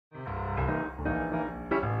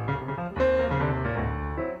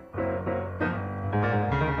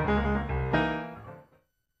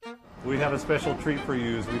have a special treat for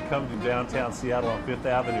you as we come to downtown Seattle on 5th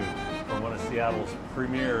Avenue from one of Seattle's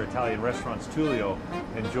premier Italian restaurants, Tulio.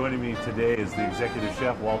 And joining me today is the executive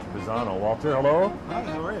chef, Walter Pisano. Walter, hello. Hi,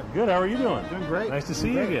 how are you? Good, how are you doing? Doing great. Nice to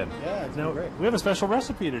see you again. Yeah, it's now, great. We have a special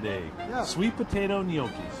recipe today. Yeah. Sweet potato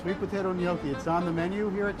gnocchi. Sweet potato gnocchi. It's on the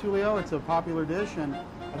menu here at Tulio. It's a popular dish, and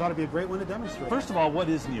I thought it'd be a great one to demonstrate. First of all, what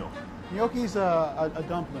is gnocchi? Gnocchi's a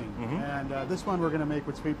dumpling, and this one we're going to make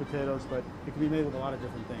with sweet potatoes, but it can be made with a lot of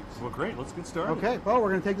different things. Well, great. Let's get started. Okay, well, we're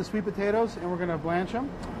going to take the sweet potatoes, and we're going to blanch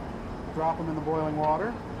them, drop them in the boiling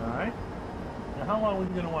water. All right. Now, how long are we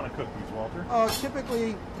going to want to cook these, Walter?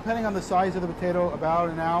 Typically, depending on the size of the potato, about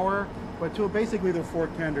an hour, but basically they're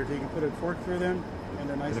fork tender, so you can put a fork through them, and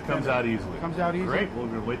they're nice and it comes out easily. Comes out easily. Great. Well, we're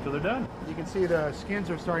going to wait till they're done. You can see the skins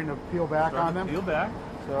are starting to peel back on them. Peel back.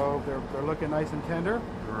 So they're looking nice and tender.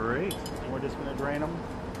 Great. And we're just going to drain them.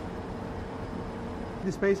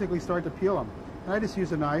 Just basically start to peel them. And I just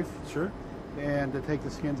use a knife. Sure. And to take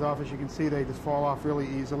the skins off. As you can see, they just fall off really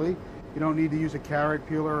easily. You don't need to use a carrot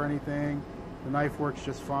peeler or anything. The knife works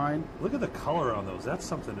just fine. Look at the color on those. That's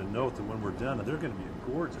something to note, that when we're done, they're going to be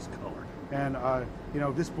a gorgeous color. And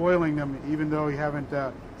just boiling them, even though you haven't,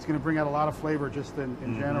 it's going to bring out a lot of flavor just in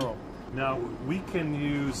general. Now, we can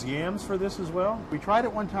use yams for this as well? We tried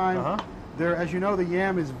it one time. As you know, the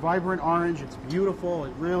yam is vibrant orange. It's beautiful.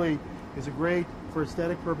 It really is great for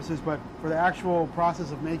aesthetic purposes, but for the actual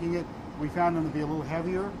process of making it, we found them to be a little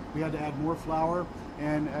heavier. We had to add more flour,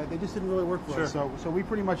 and they just didn't really work for us. So we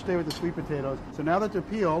pretty much stay with the sweet potatoes. So now that they're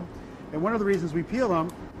peeled, and one of the reasons we peel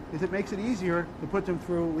them is it makes it easier to put them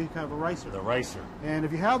through, we have a ricer. The ricer. And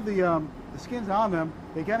if you have the skins on them,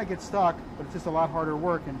 they kind of get stuck, but it's just a lot harder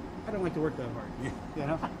work, and I don't like to work that hard, you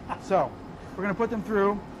know? So we're going to put them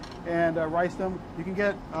through and rice them. You can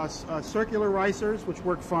get circular ricers, which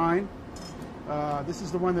work fine. This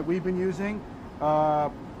is the one that we've been using.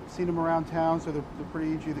 Seen them around town, so they're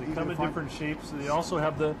pretty easy to find. They come in different shapes. They also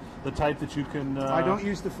have the type that you can... I don't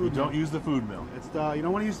use the food mill. Don't use the food mill. It's you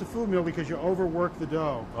don't want to use the food mill because you overwork the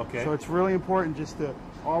dough. Okay. So it's really important just to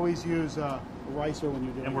always use a ricer when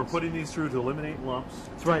you're doing And we're putting these through to eliminate lumps.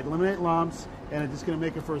 That's right, eliminate lumps, and it's just going to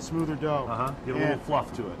make it for a smoother dough. Give a little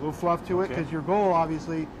fluff to it. A little fluff to it, because your goal,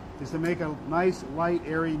 obviously, is to make a nice, light,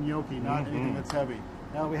 airy gnocchi, not anything that's heavy.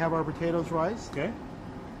 Now that we have our potatoes riced, so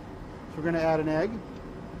we're going to add an egg.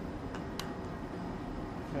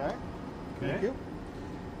 Okay. Thank you.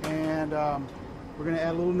 And we're going to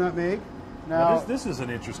add a little nutmeg. Now this is an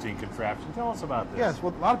interesting contraption. Tell us about this. Yes,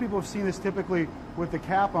 well, a lot of people have seen this typically with the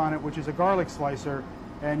cap on it, which is a garlic slicer,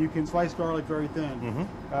 and you can slice garlic very thin,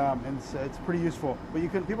 and it's pretty useful. But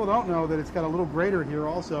people don't know that it's got a little grater here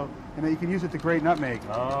also, and that you can use it to grate nutmeg.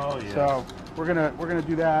 Oh, yeah. So we're gonna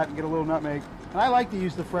do that and get a little nutmeg. And I like to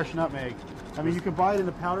use the fresh nutmeg. I mean, you can buy it in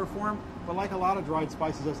the powder form, but like a lot of dried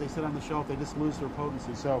spices, as they sit on the shelf, they just lose their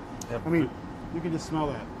potency. So, I mean, you can just smell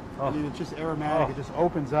that. I mean, it's just aromatic. It just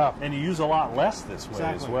opens up. And you use a lot less this way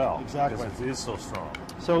as well. Exactly. Because it is so strong.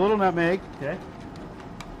 So a little nutmeg. Okay.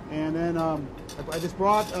 And then I just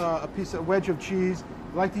brought a wedge of cheese.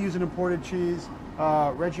 I like to use an imported cheese.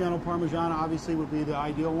 Reggiano Parmigiano obviously would be the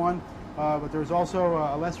ideal one. But there's also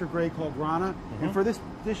a lesser grade called Grana. And for this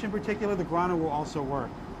dish in particular, the Grana will also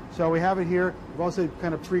work. So we have it here. We've also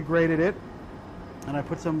kind of pre-grated it. And I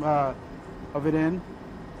put some of it in.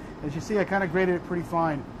 As you see, I kind of grated it pretty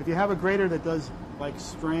fine. If you have a grater that does like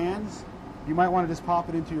strands, you might want to just pop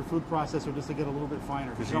it into your food processor just to get a little bit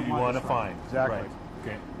finer. Because you want to fine. Exactly. Right.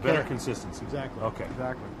 Okay. Better consistency. Exactly. Okay.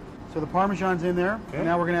 Exactly. So the Parmesan's in there. Okay. And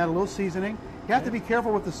now we're going to add a little seasoning. You have to be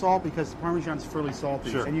careful with the salt because the Parmesan's fairly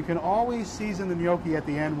salty. Sure. And you can always season the gnocchi at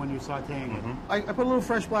the end when you're sauteing it. I put a little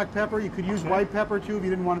fresh black pepper. You could use white pepper too if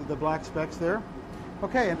you didn't want the black specks there.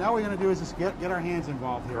 Okay, and now what we're going to do is just get our hands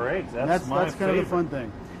involved here. Great. That's kind of the fun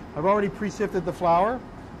thing. I've already pre-sifted the flour,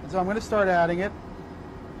 and so I'm going to start adding it.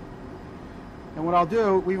 And what I'll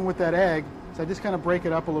do, even with that egg, is I just kind of break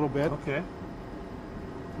it up a little bit. Okay.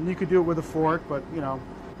 And you could do it with a fork, but you know,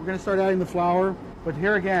 we're going to start adding the flour. But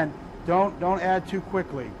here again, don't add too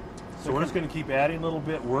quickly. So we're just going to keep adding a little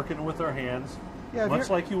bit, working it with our hands, much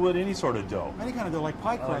like you would any sort of dough. Any kind of dough, like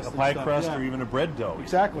pie crust. Like a pie crust or even a bread dough.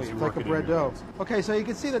 Exactly, it's like a bread dough. Okay, so you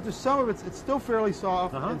can see that there's some of it's still fairly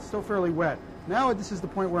soft and it's still fairly wet. Now this is the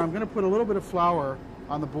point where I'm going to put a little bit of flour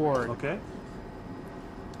on the board. Okay.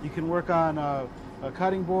 You can work on a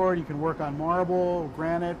cutting board, you can work on marble,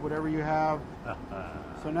 granite, whatever you have.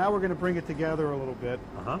 So now we're going to bring it together a little bit.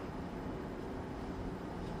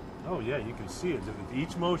 Oh yeah, you can see it. With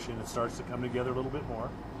each motion, it starts to come together a little bit more.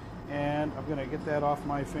 And I'm going to get that off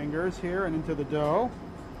my fingers here and into the dough.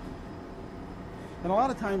 And a lot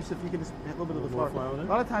of times, if you can just add a little bit of the more flour. flour A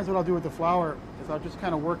lot of times what I'll do with the flour is I'll just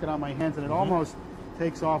kind of work it on my hands, and it almost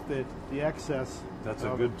takes off the excess. That's a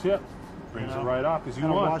good tip. Brings it right off, because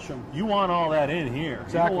wash 'em. you want all that in here.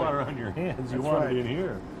 Exactly. You don't want it on your hands. You That's want right. it in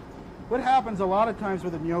here. What happens a lot of times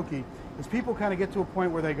with a gnocchi is people kind of get to a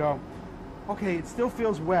point where they go, okay, it still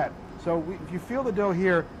feels wet. So if you feel the dough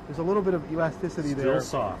here, there's a little bit of elasticity there.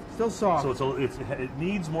 Still soft. Still soft. So it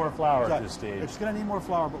needs more flour at this stage. It's going to need more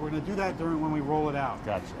flour, but we're going to do that when we roll it out.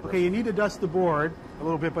 Gotcha. Okay, you need to dust the board a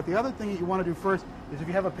little bit, but the other thing that you want to do first is if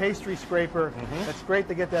you have a pastry scraper, that's great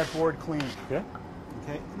to get that board clean. Okay.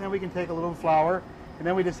 Okay, and then we can take a little flour, and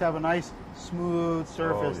then we just have a nice smooth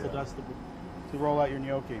surface to dust to roll out your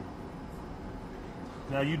gnocchi.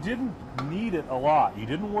 Now, you didn't knead it a lot. You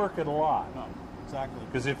didn't work it a lot. No, exactly.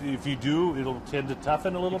 Because if you do, it'll tend to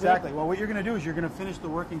toughen a little bit. Exactly. Well, what you're going to do is you're going to finish the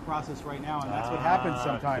working process right now, and that's what happens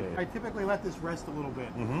sometimes. Okay. I typically let this rest a little bit.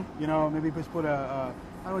 You know, maybe just put I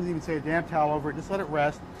don't even say a damp towel over it. Just let it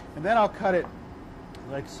rest, and then I'll cut it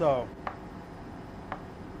like so.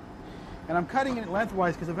 And I'm cutting it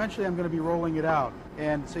lengthwise because eventually I'm going to be rolling it out.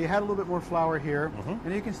 And so you had a little bit more flour here.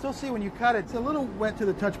 And you can still see when you cut it, it's a little wet to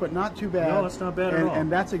the touch, but not too bad. No, it's not bad at all. And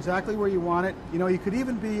that's exactly where you want it. You know, you could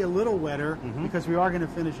even be a little wetter because we are going to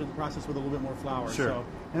finish the process with a little bit more flour. Sure. So,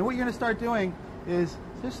 and what you're going to start doing is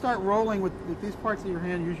just start rolling with these parts of your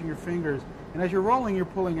hand using your fingers. And as you're rolling, you're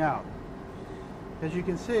pulling out. As you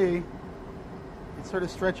can see, it's sort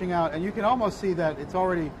of stretching out. And you can almost see that it's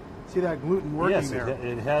already... See that gluten working there? Yes,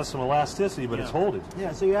 it has some elasticity, but it's holding.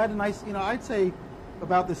 Yeah, so you add a nice, you know, I'd say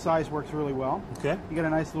about this size works really well. Okay. You get a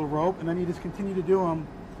nice little rope, and then you just continue to do them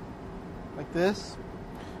like this,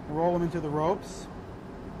 and roll them into the ropes.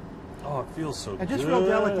 Oh, it feels so good. And just real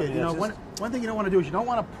delicate. Yeah, You know, one thing you don't want to do is you don't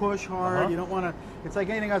want to push hard. You don't want to. It's like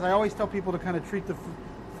anything else. I always tell people to kind of treat the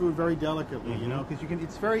food very delicately. You know, because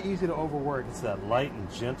it's very easy to overwork. It's that light and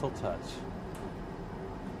gentle touch.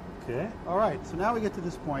 Okay. All right, so now we get to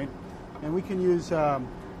this point, and we can use, I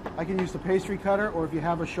can use the pastry cutter, or if you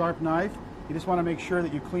have a sharp knife, you just want to make sure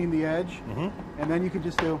that you clean the edge, and then you can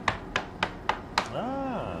just do,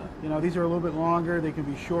 you know, these are a little bit longer, they can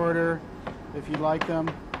be shorter if you like them.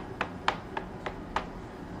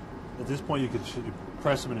 At this point, you could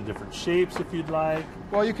press them into different shapes if you'd like.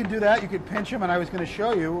 Well, you can do that, you could pinch them, and I was going to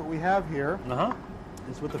show you what we have here.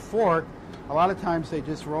 Is with the fork, a lot of times they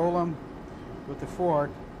just roll them with the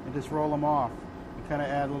fork, and just roll them off and kind of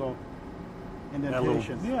add little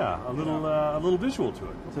indentations. A little visual to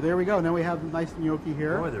it. So there we go. Now we have nice gnocchi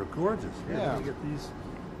here. Boy, they're gorgeous. Yeah. Let me get these.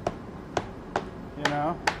 You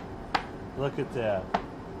know. Look at that.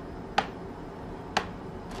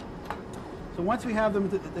 So once we have them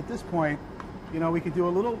at this point, you know, we could do a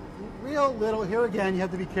little, real little. Here again, you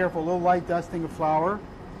have to be careful. A little light dusting of flour.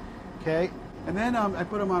 Okay. And then I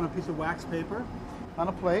put them on a piece of wax paper on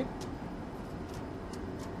a plate.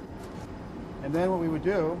 And then what we would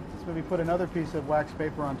do is maybe put another piece of wax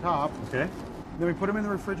paper on top. Okay. Then we put them in the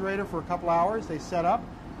refrigerator for a couple hours. They set up,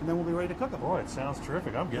 and then we'll be ready to cook them. Boy, it sounds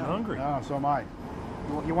terrific. I'm getting hungry. Oh, so am I.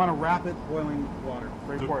 You want to wrap it boiling water.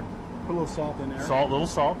 Very important. Put a little salt in there. Salt, little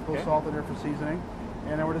salt. A little salt in there for seasoning.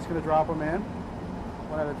 And then we're just going to drop them in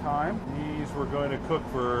one at a time. These we're going to cook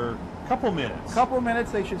for a couple minutes. Couple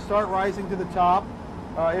minutes. They should start rising to the top.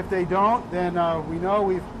 If they don't, then we know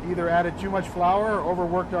we've either added too much flour or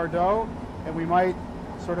overworked our dough, and we might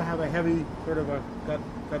sort of have a heavy sort of a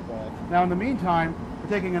gut ball. Now in the meantime, we're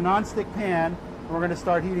taking a non-stick pan, and we're going to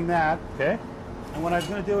start heating that. Okay. And what I'm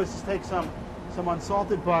going to do is just take some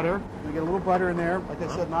unsalted butter. I'm going to get a little butter in there. Like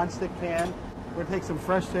I said, non-stick pan. We're going to take some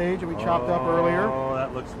fresh sage that we chopped up earlier. Oh,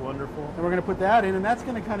 that looks wonderful. And we're going to put that in, and that's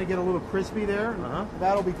going to kind of get a little crispy there.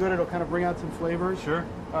 That'll be good. It'll kind of bring out some flavors. Sure.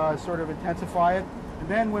 Sort of intensify it. And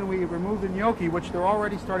then when we remove the gnocchi, which they're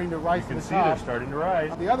already starting to rise to the top. You can see they're starting to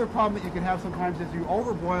rise. The other problem that you can have sometimes is you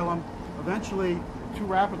overboil them eventually too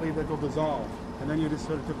rapidly that they'll dissolve. And then you just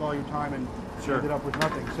sort of took all your time and ended up with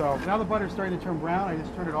nothing. So now the butter's starting to turn brown. I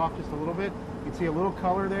just turned it off just a little bit. You can see a little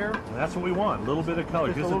color there. And that's what we want, a little bit of color.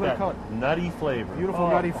 Just a Gives little it bit of that color. nutty flavor. Beautiful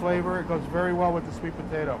nutty flavor. It goes very well with the sweet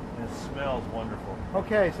potato. It smells wonderful.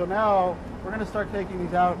 Okay, so now we're going to start taking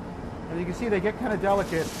these out. And you can see they get kind of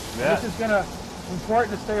delicate. Yeah. This is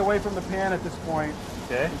important to stay away from the pan at this point.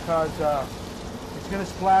 Okay. Because it's going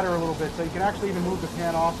to splatter a little bit. So you can actually even move the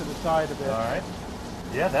pan off to the side a bit. All right.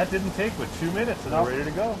 Yeah, that didn't take but 2 minutes and they're ready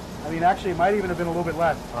to go. I mean, actually, it might even have been a little bit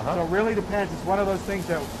less. So it really depends. It's one of those things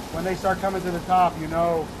that when they start coming to the top, you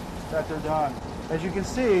know that they're done. As you can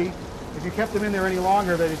see, if you kept them in there any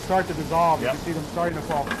longer, they'd start to dissolve. You can see them starting to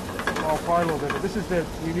fall apart a little bit. But this is the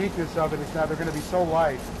uniqueness of it. Is now they're going to be so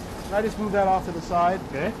light. And I just move that off to the side.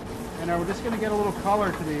 Okay. And now we're just going to get a little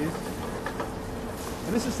color to these.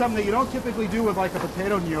 And this is something that you don't typically do with like a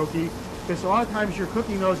potato gnocchi, because a lot of times you're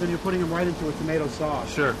cooking those and you're putting them right into a tomato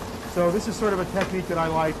sauce. Sure. So this is sort of a technique that I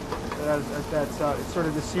like. That's it's sort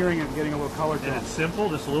of the searing and getting a little color to And it. it's simple,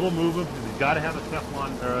 just a little movement. You've got to have a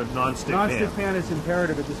Teflon or a non-stick pan. Non-stick pan is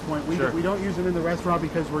imperative at this point. We don't use them in the restaurant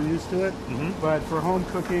because we're used to it, but for home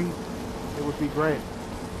cooking, it would be great.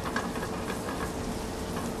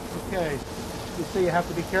 Okay, you see you have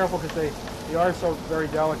to be careful because they are so very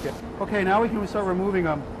delicate. Okay, now we can start removing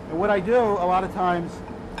them. And what I do a lot of times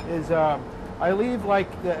is I leave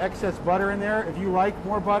like the excess butter in there. If you like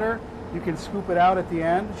more butter, you can scoop it out at the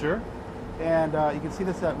end. Sure. And you can see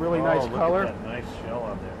that really nice color. Look at that nice shell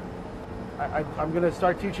on there. I'm going to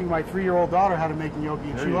start teaching my 3-year-old daughter how to make gnocchi,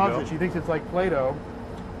 and she loves it. She thinks it's like Play-Doh,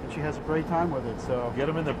 and she has a great time with it. So get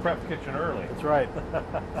them in the prep kitchen early. That's right.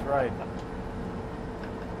 That's right.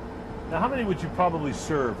 Now, how many would you probably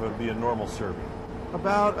serve? Would be a normal serving?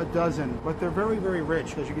 About a dozen, but they're very, very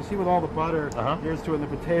rich. As you can see with all the butter here's to it, and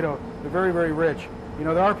the potato, they're very, very rich. You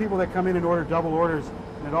know, there are people that come in and order double orders,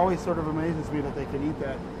 and it always sort of amazes me that they can eat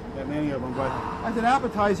that many of them. But as an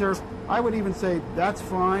appetizer, I would even say that's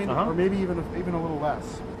fine, or maybe even a little less.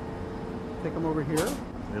 Take them over here.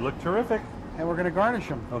 They look terrific. And we're going to garnish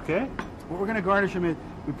them. Okay. What we're going to garnish them is,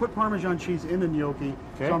 we put Parmesan cheese in the gnocchi,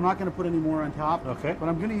 so I'm not going to put any more on top. Okay. But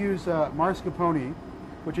I'm going to use mascarpone,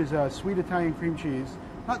 which is a sweet Italian cream cheese,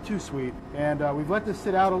 not too sweet. And we've let this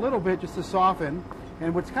sit out a little bit just to soften.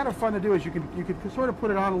 And what's kind of fun to do is you can sort of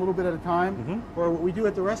put it on a little bit at a time, or what we do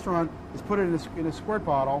at the restaurant is put it in a squirt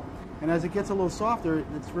bottle, and as it gets a little softer,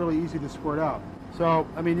 it's really easy to squirt out. So,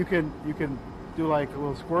 I mean, you can do like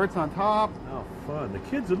little squirts on top. Oh, fun. The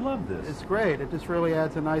kids would love this. It's great. It just really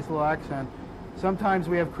adds a nice little accent. Sometimes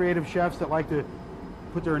we have creative chefs that like to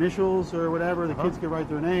put their initials or whatever. The kids can write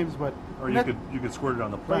their names, but or you could squirt it on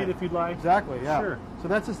the plate if you'd like. Exactly, yeah. Sure. So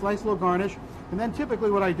that's this nice little garnish. And then typically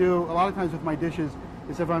what I do a lot of times with my dishes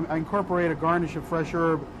is if I incorporate a garnish of fresh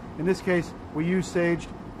herb. In this case, we use sage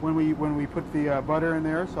when we put the butter in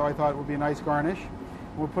there. So I thought it would be a nice garnish.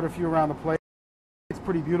 We'll put a few around the plate. It's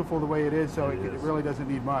pretty beautiful the way it is, so it really doesn't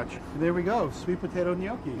need much. And there we go, sweet potato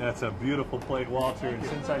gnocchi. That's a beautiful plate, Walter. And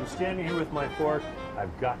since I'm standing here with my fork,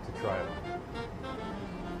 I've got to try them.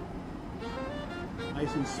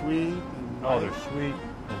 Nice and sweet. And oh, they're sweet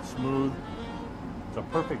and smooth. It's a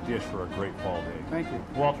perfect dish for a great fall day. Thank you.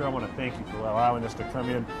 Walter, I want to thank you for allowing us to come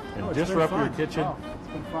in and disrupt your kitchen. Oh, it's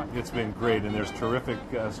been fun. It's been great, and there's terrific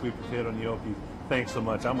sweet potato gnocchi. Thanks so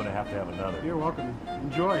much. I'm going to have another. You're welcome.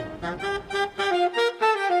 Enjoy.